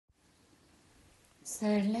So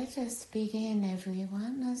let us begin,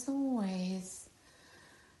 everyone, as always,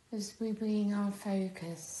 as we bring our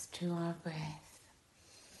focus to our breath.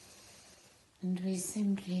 And we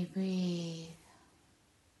simply breathe.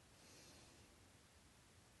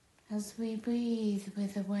 As we breathe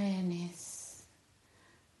with awareness,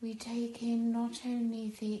 we take in not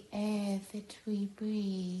only the air that we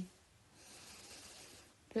breathe,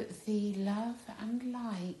 but the love and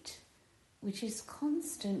light which is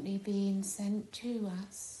constantly being sent to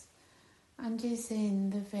us and is in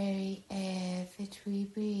the very air that we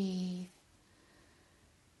breathe.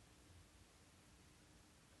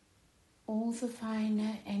 All the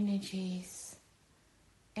finer energies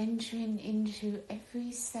entering into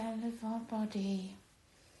every cell of our body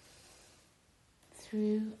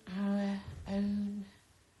through our own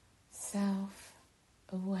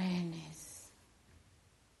self-awareness.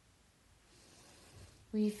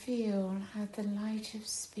 We feel how the light of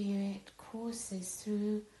spirit courses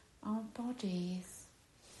through our bodies,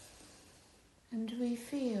 and we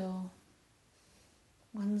feel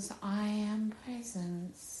one's I am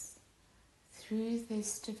presence through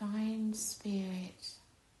this divine spirit,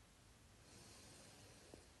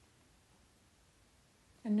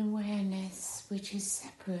 an awareness which is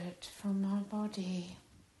separate from our body,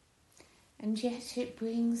 and yet it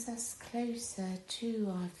brings us closer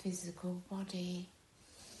to our physical body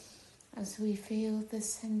as we feel the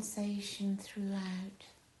sensation throughout.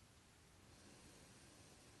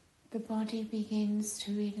 The body begins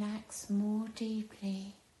to relax more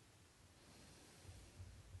deeply.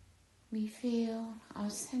 We feel our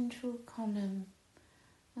central column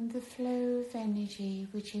and the flow of energy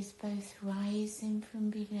which is both rising from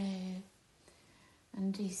below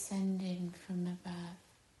and descending from above.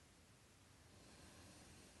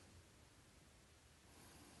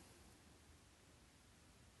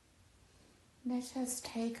 Let us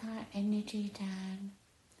take our energy down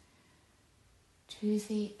to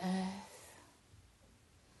the earth,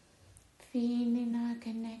 feeling our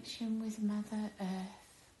connection with Mother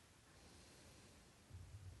Earth,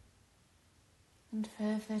 and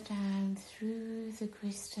further down through the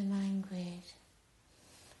crystalline grid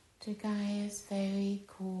to Gaia's very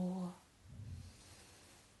core,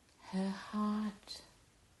 her heart,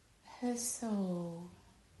 her soul.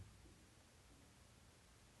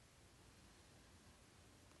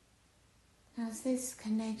 As this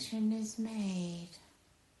connection is made,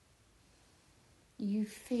 you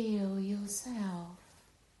feel yourself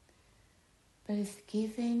both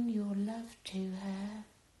giving your love to her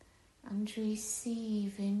and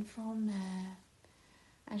receiving from her,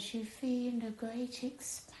 as you feel a great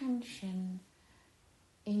expansion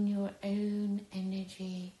in your own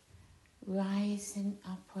energy rising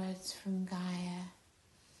upwards from Gaia.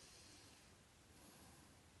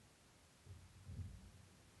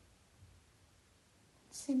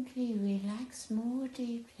 Simply relax more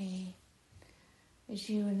deeply as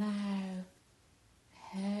you allow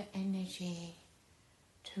her energy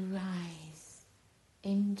to rise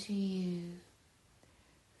into you,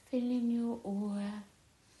 filling your aura,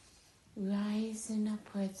 rising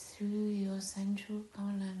upwards through your central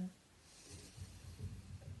column.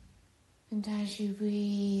 And as you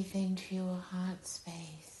breathe into your heart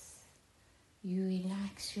space, you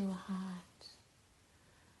relax your heart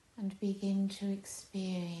and begin to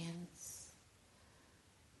experience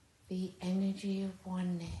the energy of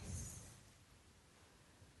oneness.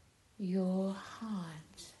 Your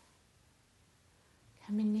heart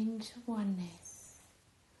coming into oneness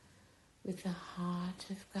with the heart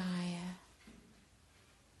of Gaia.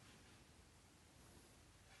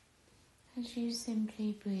 As you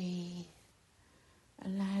simply breathe,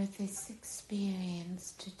 allow this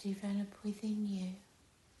experience to develop within you.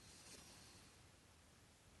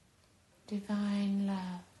 Divine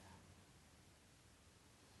love.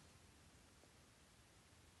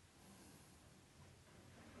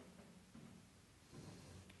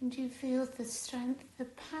 And you feel the strength, the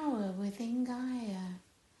power within Gaia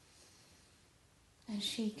as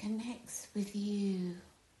she connects with you.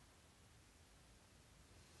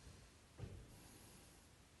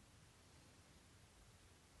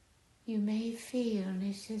 You may feel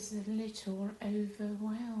it is a little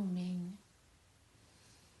overwhelming,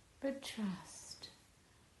 but trust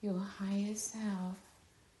your higher self,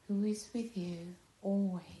 who is with you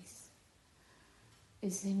always,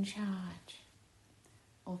 is in charge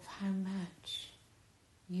of how much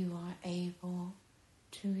you are able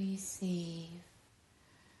to receive.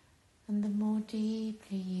 And the more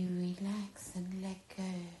deeply you relax and let go,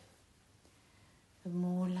 the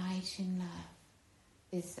more light and love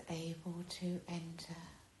is able to enter.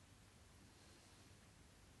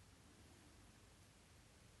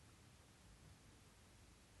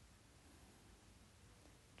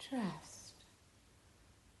 Trust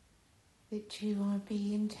that you are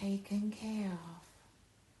being taken care of.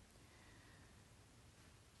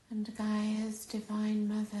 And Gaia's Divine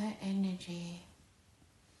Mother energy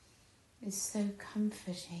is so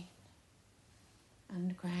comforting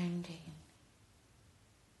and grounding.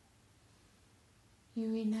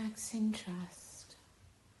 You relax in trust,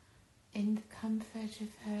 in the comfort of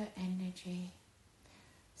her energy,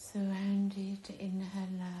 surrounded in her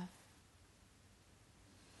love.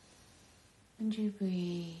 And you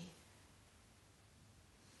breathe,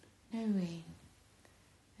 knowing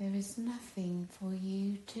there is nothing for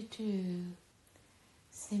you to do,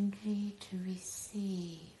 simply to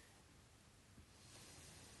receive.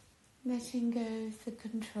 Letting go of the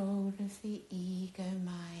control of the ego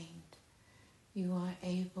mind, you are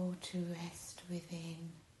able to rest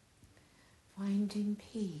within, finding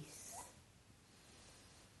peace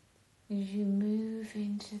as you move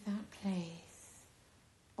into that place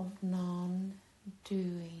of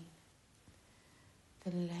non-doing,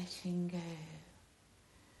 the letting go,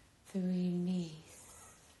 the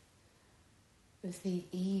release of the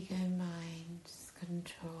ego mind's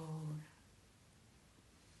control.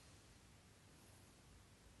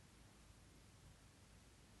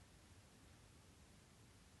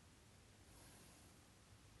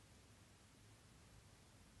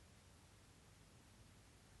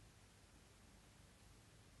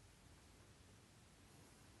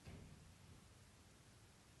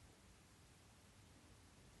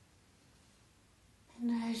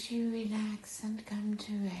 And as you relax and come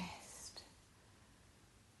to rest,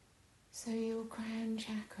 so your crown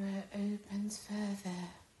chakra opens further,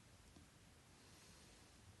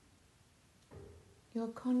 your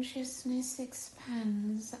consciousness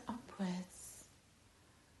expands upwards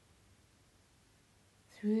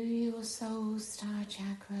through your soul star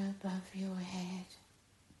chakra above your head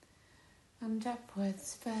and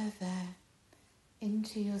upwards further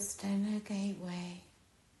into your stellar gateway.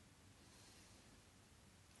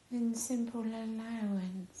 In simple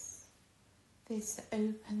allowance, this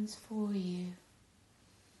opens for you.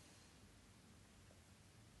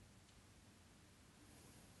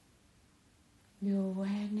 Your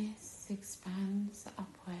awareness expands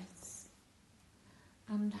upwards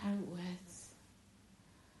and outwards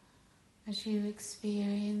as you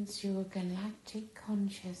experience your galactic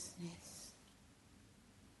consciousness.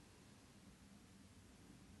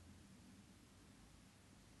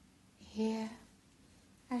 Here,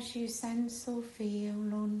 as you sense or feel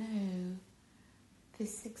or know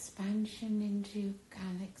this expansion into your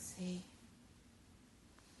galaxy,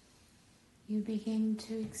 you begin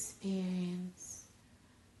to experience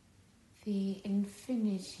the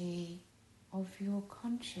infinity of your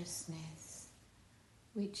consciousness,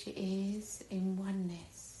 which is in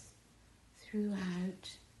oneness throughout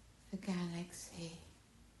the galaxy.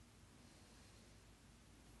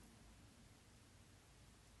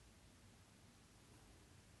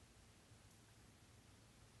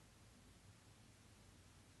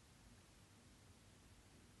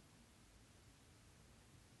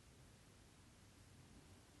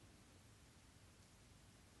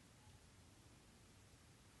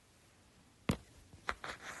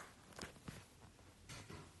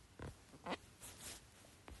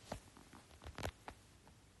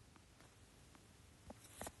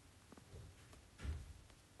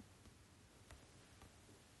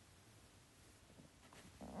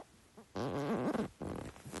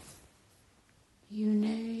 You know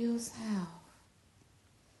yourself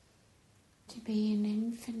to be an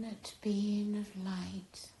infinite being of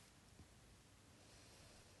light,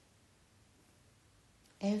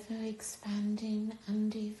 ever expanding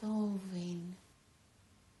and evolving,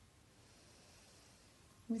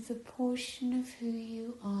 with a portion of who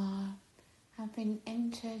you are having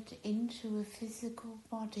entered into a physical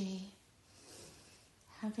body,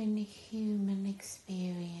 having a human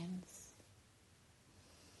experience.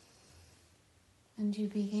 And you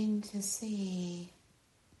begin to see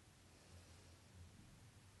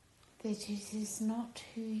that it is not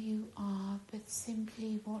who you are, but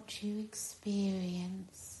simply what you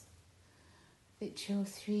experience, that your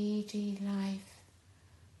 3D life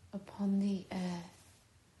upon the earth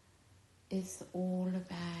is all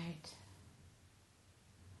about.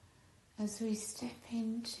 As we step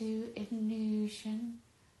into illusion,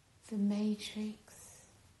 the matrix,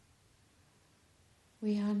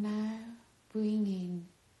 we are now bringing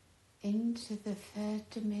into the third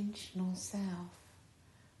dimensional self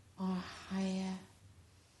our higher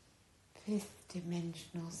fifth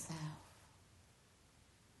dimensional self.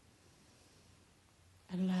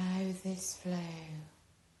 Allow this flow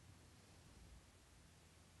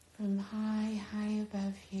from high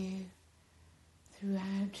above you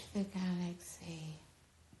throughout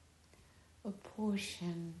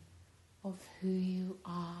portion of who you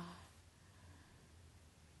are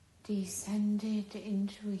descended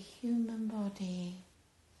into a human body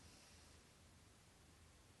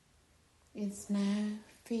is now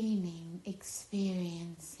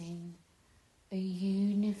experiencing a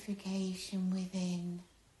unification within,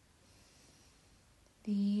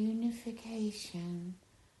 the unification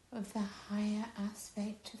of the higher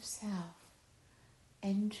aspect of self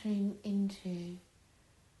entering into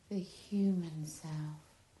the human self.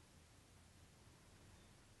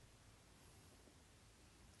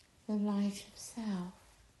 The light of self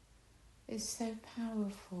is so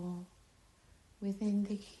powerful within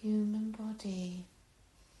the human body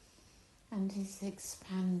and is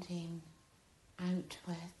expanding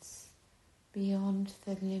outwards beyond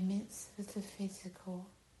the limits of the physical,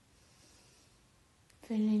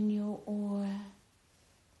 filling your aura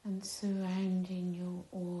and surrounding your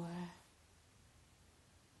aura.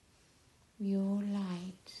 Your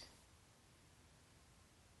light,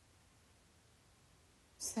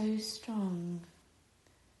 so strong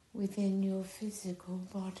within your physical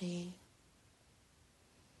body.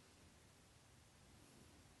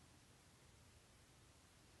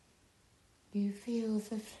 You feel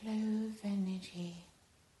the flow of energy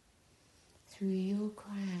through your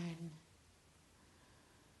crown,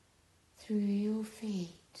 through your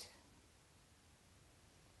feet,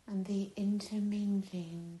 and the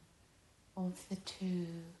intermingling of the two,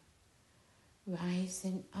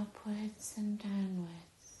 rising upwards and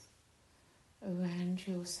downwards around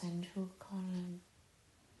your central column.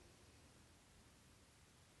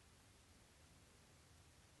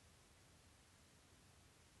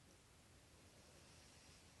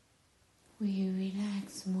 We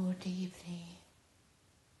relax more deeply,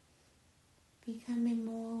 becoming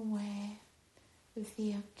more aware of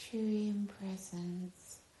the Arcturian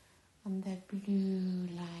presence and their blue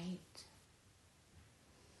light,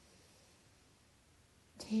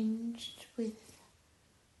 tinged with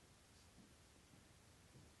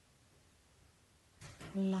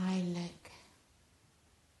lilac.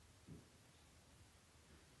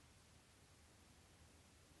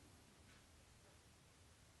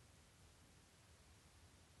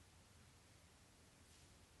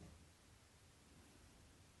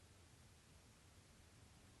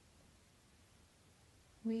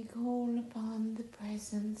 We call upon the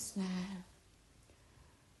presence now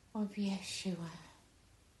of Yeshua,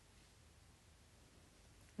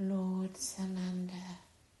 Lord Sananda.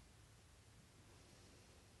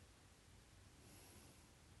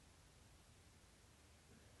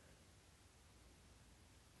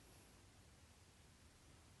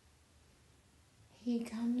 He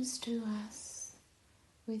comes to us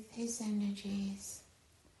with his energies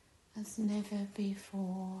as never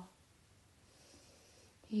before.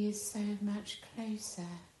 He is so much closer.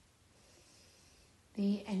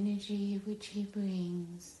 The energy which he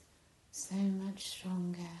brings so much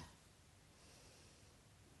stronger.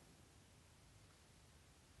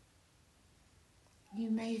 You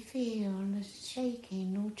may feel a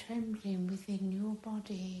shaking or trembling within your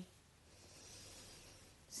body.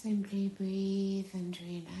 Simply breathe and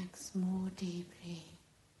relax more deeply.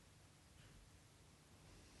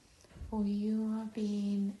 For you are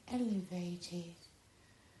being elevated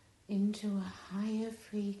into a higher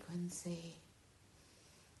frequency,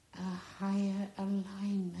 a higher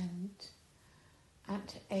alignment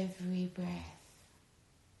at every breath.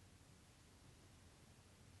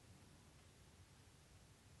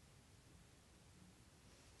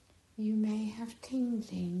 You may have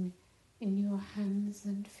tingling in your hands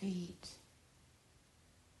and feet.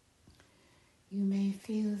 You may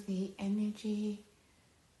feel the energy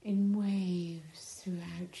in waves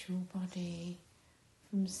throughout your body,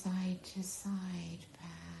 from side to side,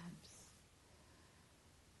 perhaps.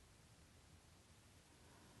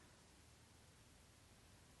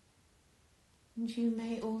 And you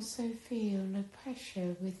may also feel a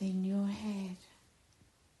pressure within your head,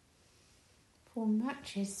 for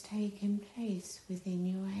much is taking place within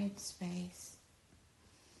your head space,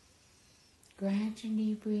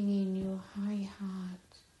 gradually bringing your high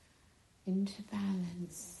heart into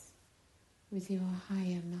balance with your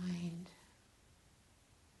higher mind.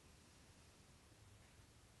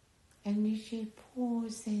 Energy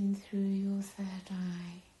pours in through your third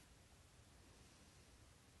eye,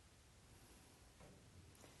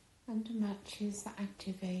 and much is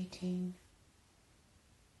activating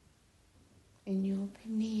in your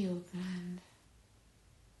pineal gland.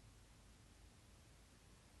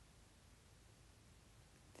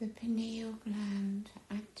 The pineal gland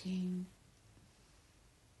acting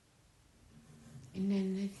in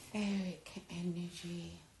an etheric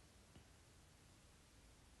energy,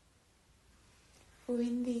 For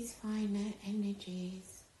in these finer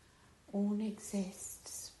energies, all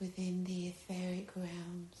exists within the etheric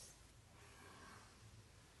realms,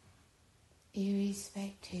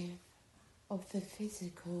 irrespective of the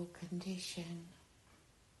physical condition.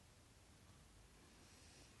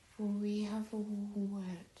 For we have all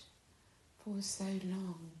worked for so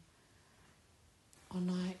long on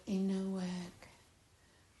our inner work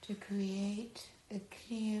to create a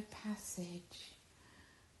clear passage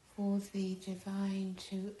for the divine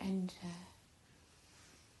to enter.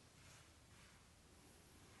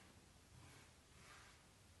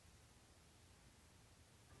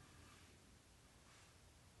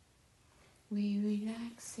 We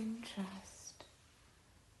relax in trust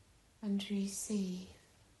and receive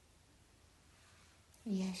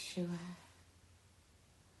Yeshua,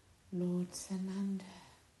 Lord Sananda,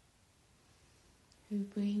 who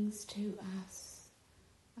brings to us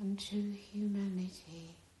and to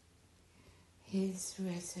humanity his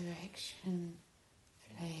resurrection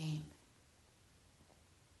flame.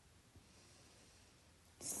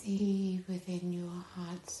 See within your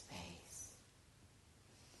heart space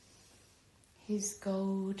his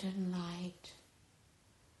golden light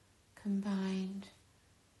combined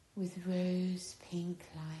with rose pink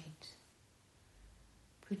light,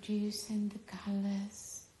 producing the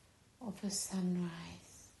colours of a sunrise.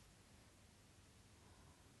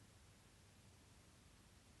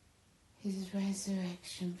 His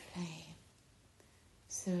resurrection flame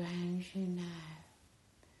surrounds you now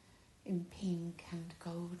in pink and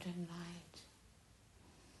golden light.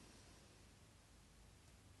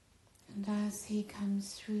 And as he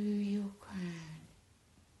comes through your crown,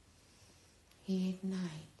 he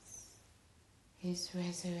ignites his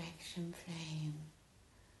resurrection flame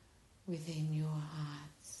within your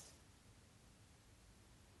hearts.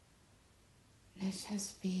 Let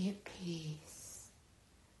us be at peace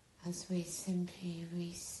as we simply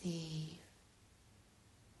receive.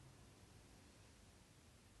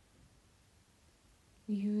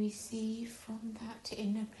 You receive from that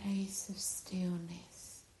inner place of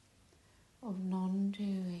stillness, of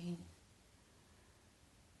non-doing,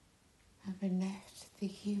 having left the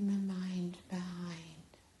human mind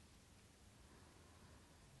behind.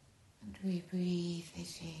 And we breathe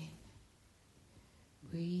it in,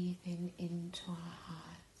 breathing into our hearts,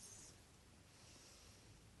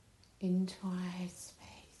 into our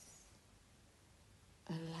headspace,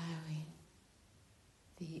 allowing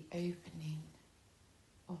the opening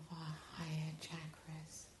of our higher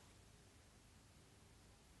chakras.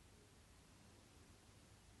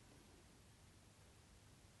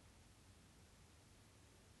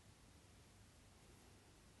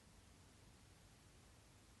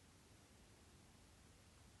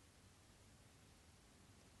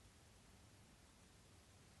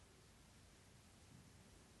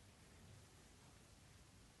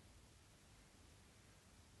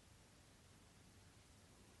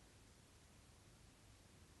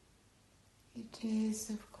 It is,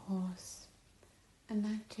 of course, an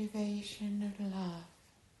activation of love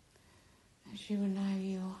as you allow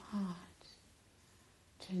your heart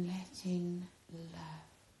to let in love,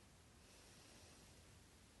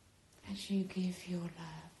 as you give your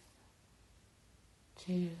love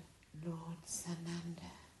to Lord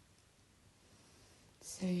Sananda,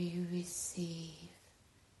 so you receive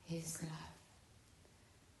his love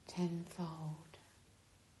tenfold.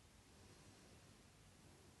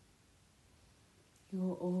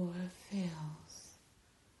 Your aura fills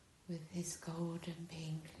with his golden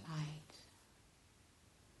pink light.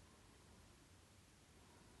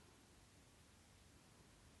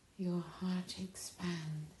 Your heart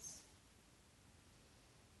expands.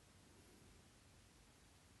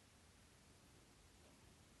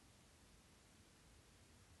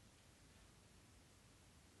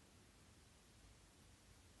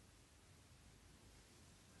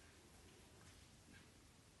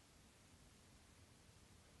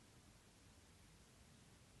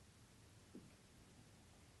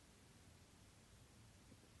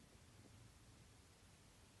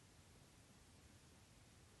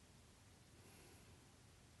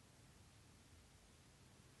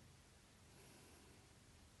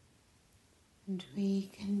 And we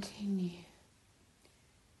continue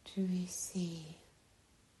to receive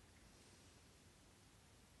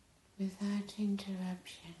without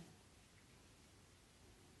interruption.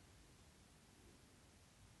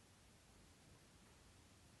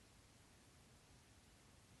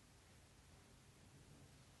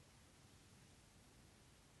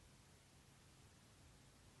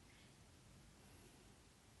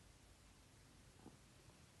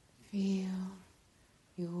 Feel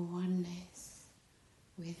your oneness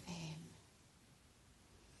with him.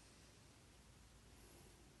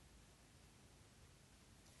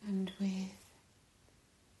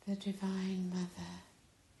 Divine Mother,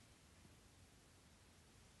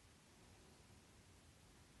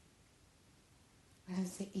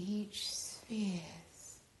 as each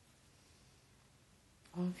spheres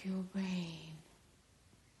of your brain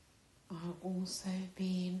are also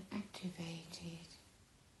being activated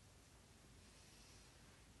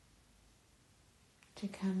to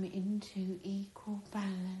come into equal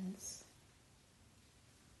balance.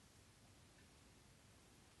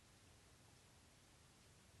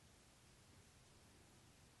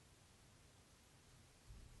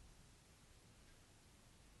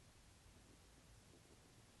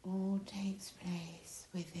 All takes place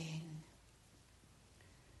within,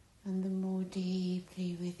 and the more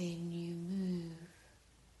deeply within you move,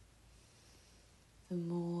 the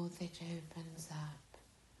more that opens up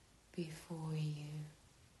before you.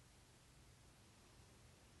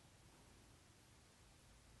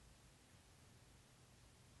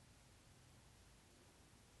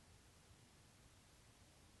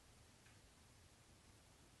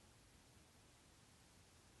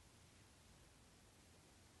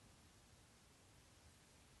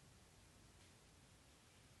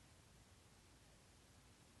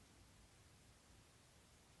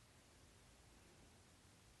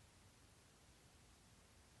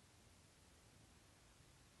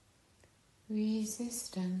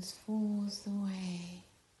 Resistance falls away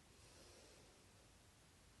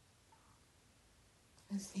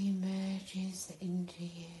as he merges into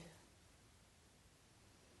you.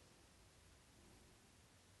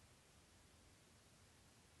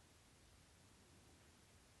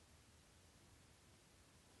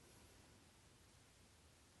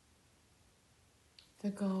 The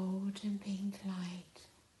gold and pink light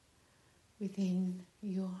within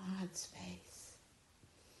your heart space,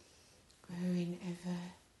 growing ever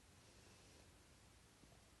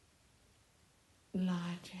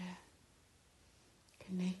larger,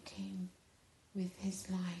 connecting with his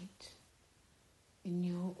light in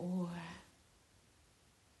your aura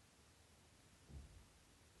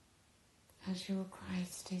as your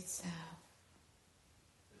Christ itself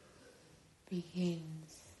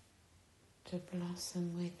begins to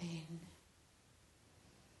blossom within.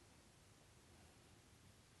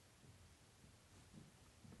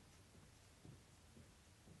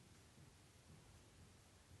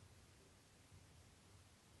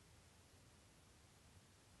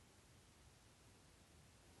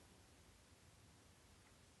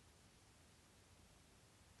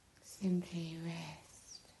 Simply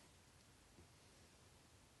rest,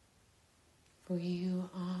 for you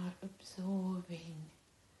are absorbing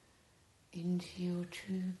into your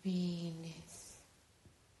true beingness,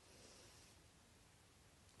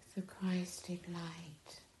 the Christed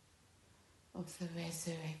light of the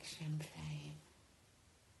resurrection flame.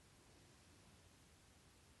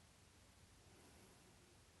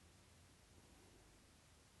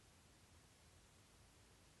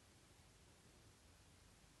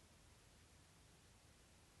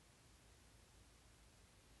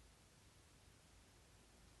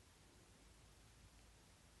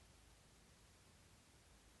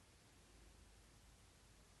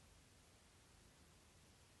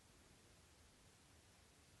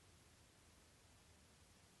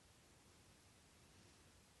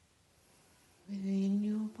 Within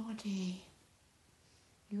your body,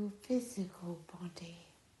 your physical body,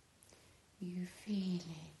 you feel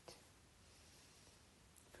it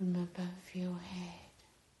from above your head,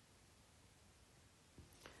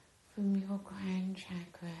 from your crown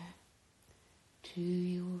chakra to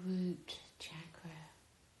your root chakra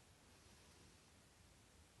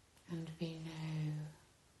and below,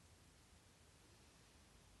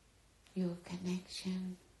 your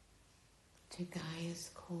connection to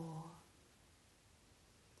Gaia's core,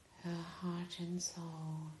 her heart and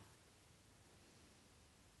soul,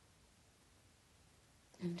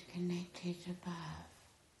 and connected above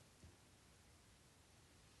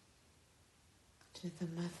to the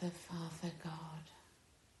Mother, Father, God.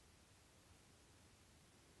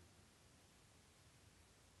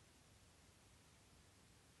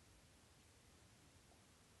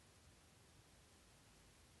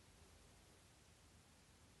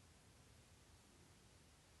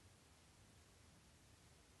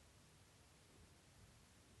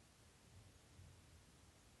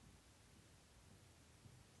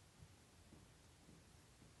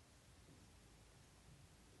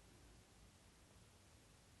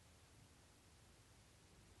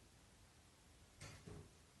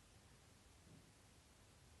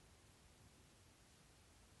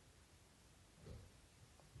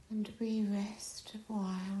 And we rest a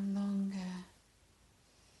while longer,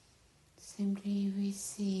 simply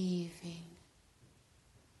receiving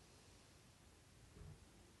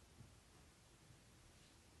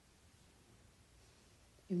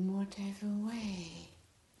in whatever way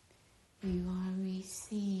you are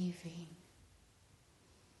receiving.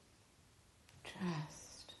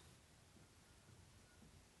 Trust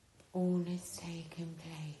all is taking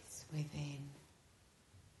place within.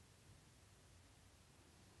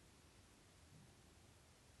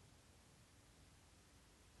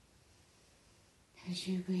 As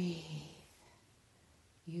you breathe,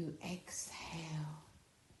 you exhale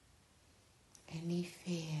any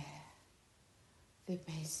fear that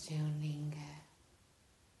may still linger.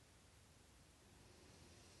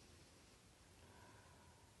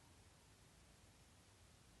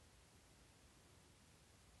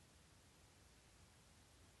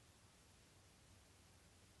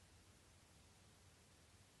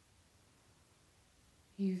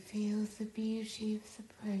 You feel the beauty of the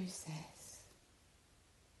process,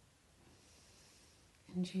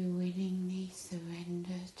 and you willingly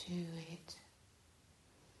surrender to it.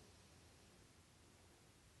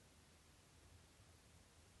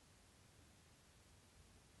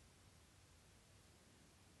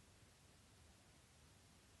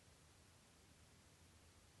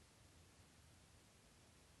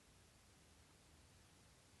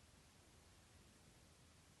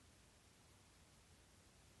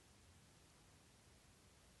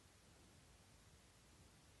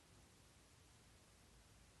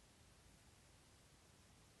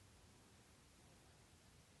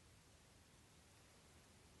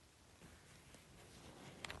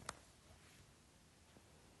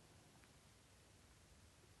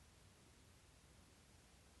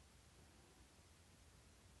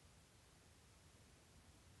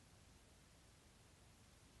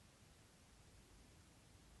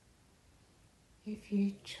 If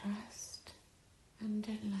you trust and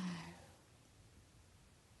allow,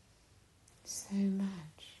 so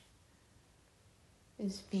much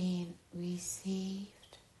is being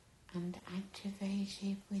received and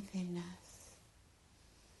activated within us.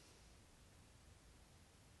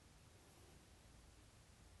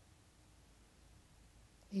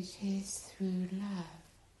 It is through love,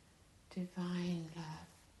 divine love,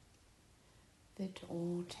 that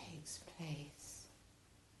all takes place.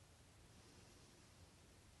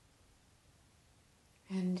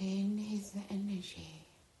 And in his energy,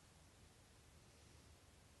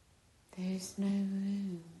 there is no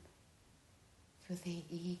room for the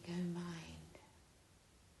ego mind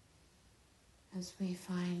as we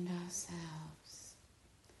find ourselves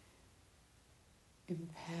in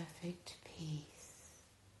perfect peace,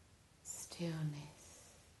 stillness,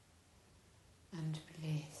 and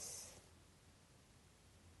bliss.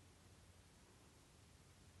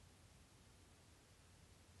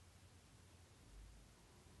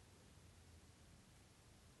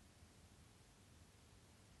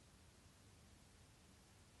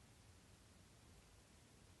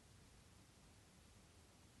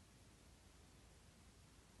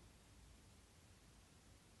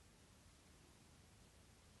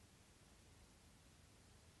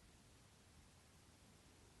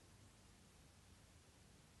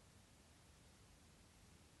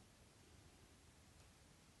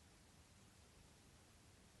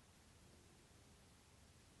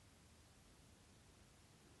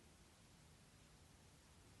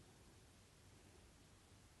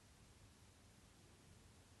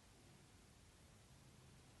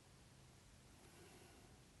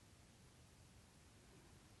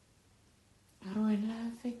 Our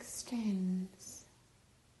love extends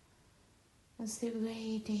as it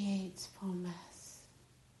radiates from us.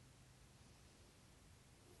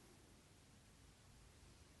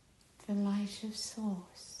 The light of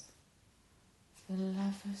Source, the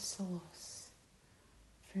love of Source,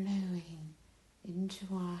 flowing into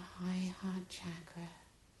our high heart chakra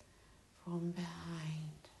from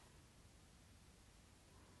behind.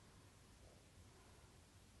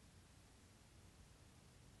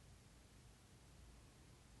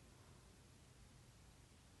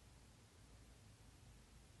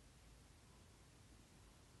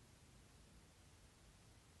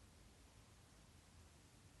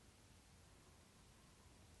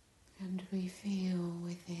 And we feel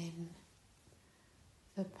within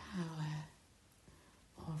the power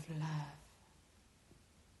of love.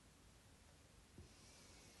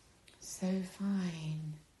 So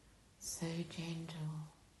fine, so gentle,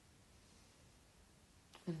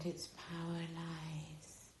 and its power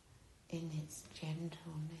lies in its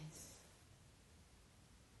gentleness.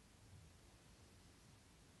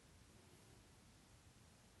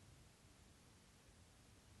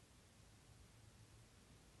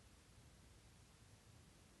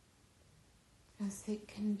 As it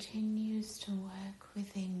continues to work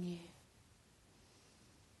within you,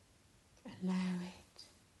 allow it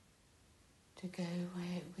to go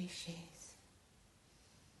where it wishes,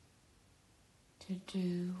 to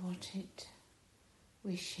do what it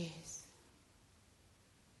wishes.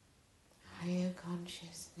 Higher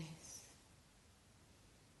consciousness,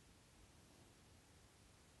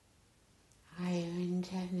 higher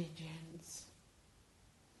intelligence,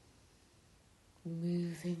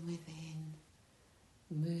 moving within,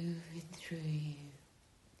 moving through you,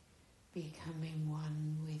 becoming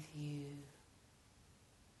one with you.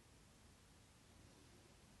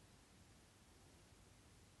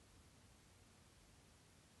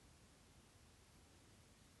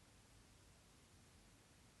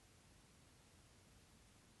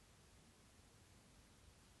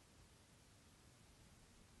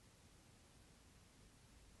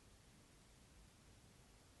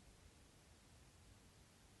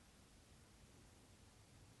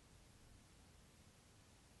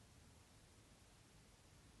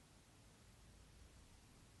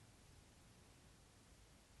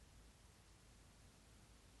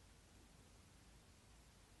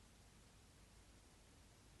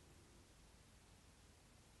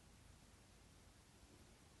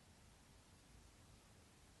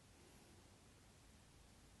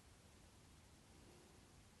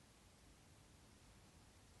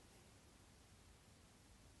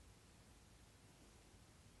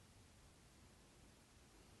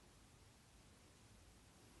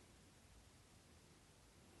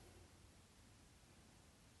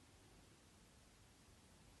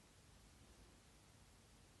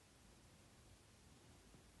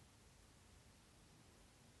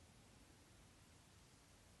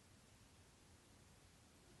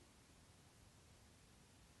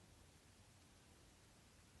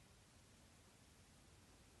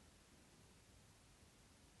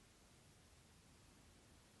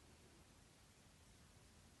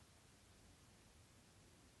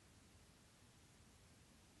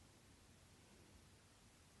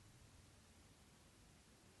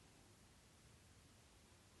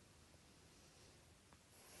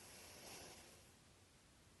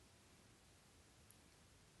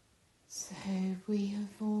 So we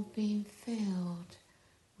have all been filled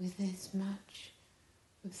with as much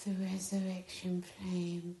of the resurrection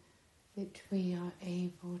flame that we are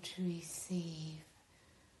able to receive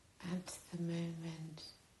at the moment,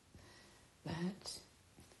 but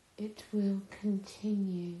it will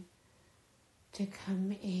continue to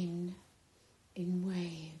come in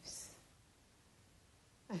waves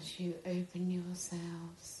as you open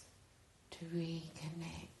yourselves to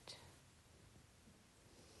reconnect.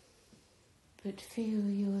 But feel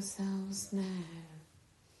yourselves now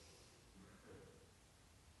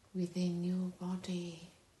within your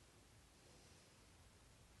body,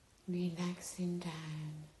 relaxing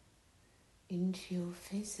down into your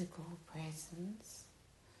physical presence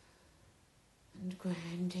and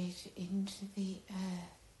grounded into the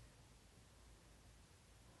earth.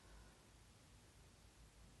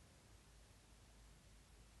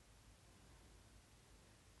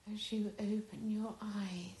 As you open your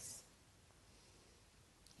eyes,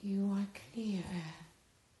 you are clearer,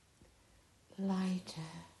 lighter,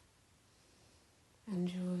 and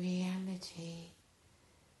your reality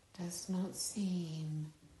does not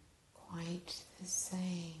seem quite the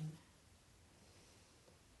same.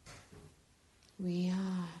 We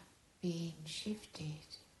are being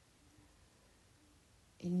shifted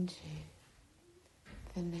into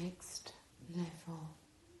the next level.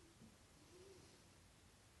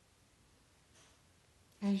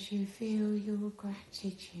 As you feel your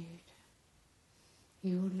gratitude,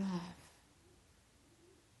 your love,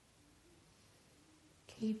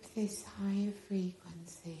 keep this higher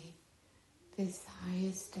frequency, this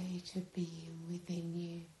higher state of being within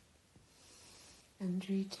you, and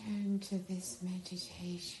return to this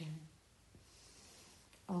meditation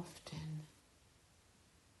often.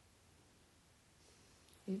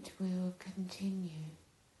 It will continue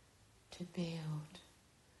to build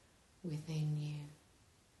within you.